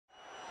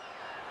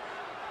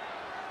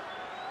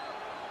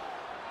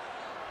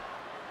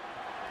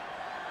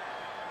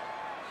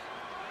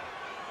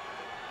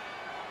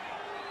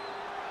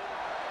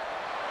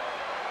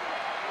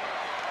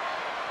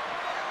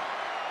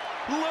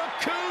look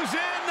who's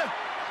in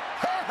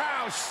her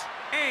house.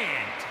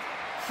 And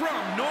from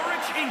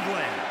Norwich,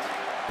 England,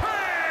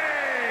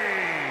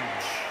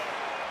 Paige!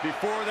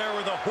 Before there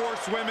were the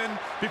horsewomen,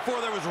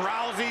 before there was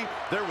Rousey,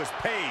 there was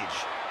Paige.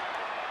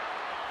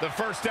 The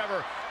first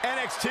ever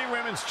NXT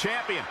Women's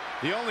Champion.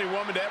 The only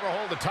woman to ever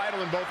hold the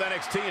title in both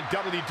NXT and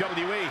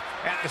WWE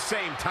at the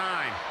same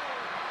time.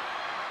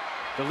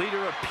 The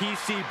leader of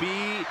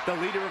PCB, the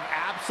leader of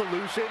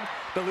Absolution,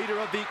 the leader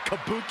of the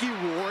Kabuki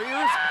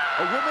Warriors.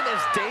 A woman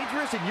as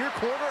dangerous in your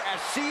corner as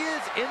she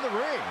is in the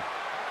ring.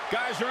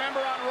 Guys,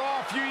 remember on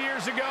Raw a few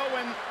years ago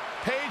when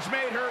Paige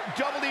made her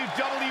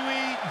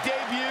WWE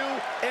debut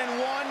and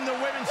won the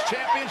Women's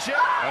Championship?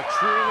 A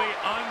truly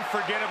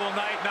unforgettable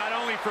night, not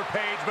only for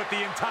Paige, but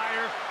the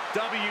entire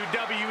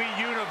WWE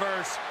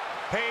Universe.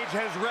 Paige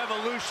has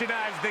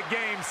revolutionized the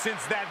game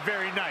since that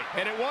very night.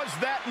 And it was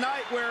that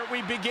night where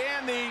we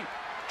began the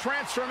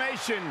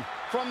transformation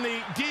from the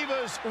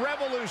Divas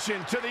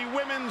Revolution to the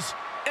Women's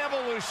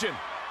Evolution.